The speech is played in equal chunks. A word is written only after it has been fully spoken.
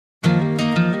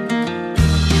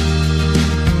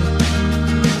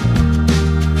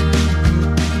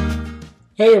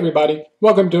Hey everybody,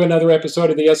 welcome to another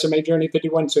episode of the SMA Journey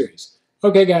 51 series.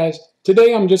 Okay guys,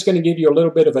 today I'm just going to give you a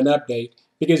little bit of an update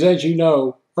because as you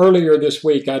know, earlier this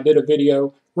week I did a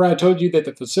video where I told you that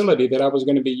the facility that I was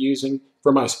going to be using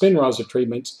for my Spinraza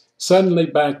treatments suddenly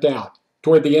backed out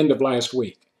toward the end of last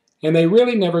week. And they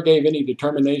really never gave any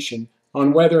determination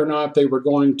on whether or not they were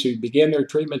going to begin their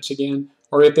treatments again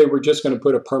or if they were just going to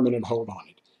put a permanent hold on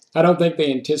it. I don't think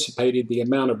they anticipated the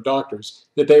amount of doctors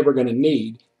that they were going to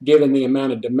need given the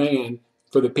amount of demand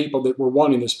for the people that were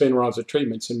wanting the Spinraza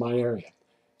treatments in my area.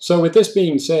 So with this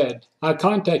being said, I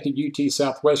contacted UT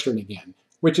Southwestern again,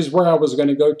 which is where I was going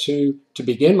to go to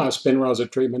begin my Spinraza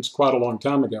treatments quite a long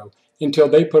time ago until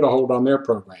they put a hold on their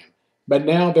program. But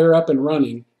now they're up and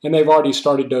running and they've already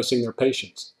started dosing their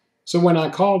patients. So when I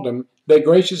called them, they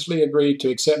graciously agreed to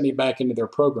accept me back into their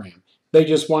program. They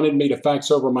just wanted me to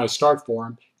fax over my start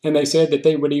form, and they said that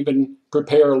they would even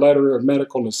prepare a letter of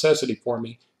medical necessity for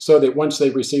me so that once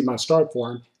they received my start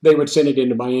form, they would send it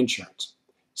into my insurance.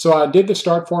 So I did the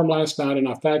start form last night and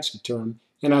I faxed it to them,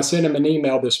 and I sent him an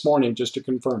email this morning just to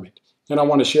confirm it. And I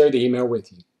want to share the email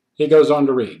with you. It goes on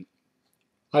to read,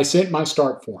 I sent my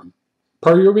start form.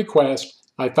 Per your request,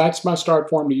 I faxed my start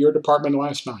form to your department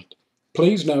last night.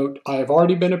 Please note, I have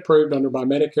already been approved under my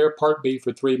Medicare Part B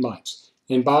for 3 months,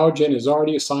 and Biogen has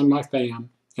already assigned my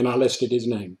FAM, and I listed his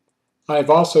name. I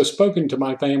have also spoken to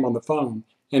my FAM on the phone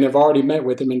and have already met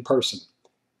with him in person.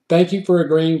 Thank you for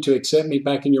agreeing to accept me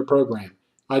back in your program.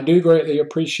 I do greatly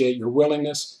appreciate your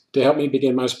willingness to help me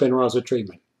begin my Spinraza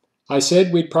treatment. I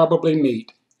said we'd probably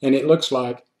meet, and it looks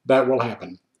like that will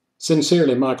happen.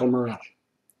 Sincerely, Michael Morale.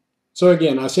 So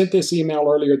again, I sent this email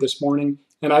earlier this morning,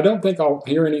 and I don't think I'll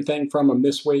hear anything from them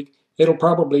this week. It'll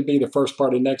probably be the first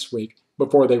part of next week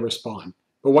before they respond.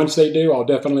 But once they do, I'll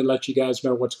definitely let you guys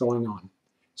know what's going on.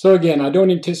 So again, I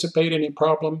don't anticipate any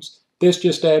problems. This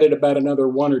just added about another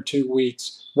 1 or 2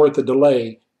 weeks worth of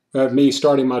delay of me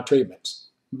starting my treatments.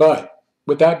 But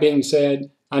with that being said,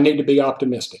 I need to be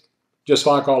optimistic, just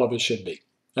like all of us should be.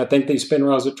 I think these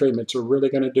Spinraza treatments are really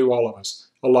going to do all of us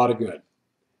a lot of good.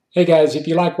 Hey guys, if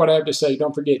you like what I have to say,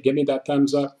 don't forget, give me that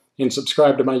thumbs up and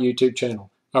subscribe to my YouTube channel.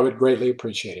 I would greatly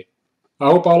appreciate it. I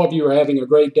hope all of you are having a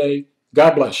great day.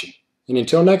 God bless you. And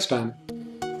until next time,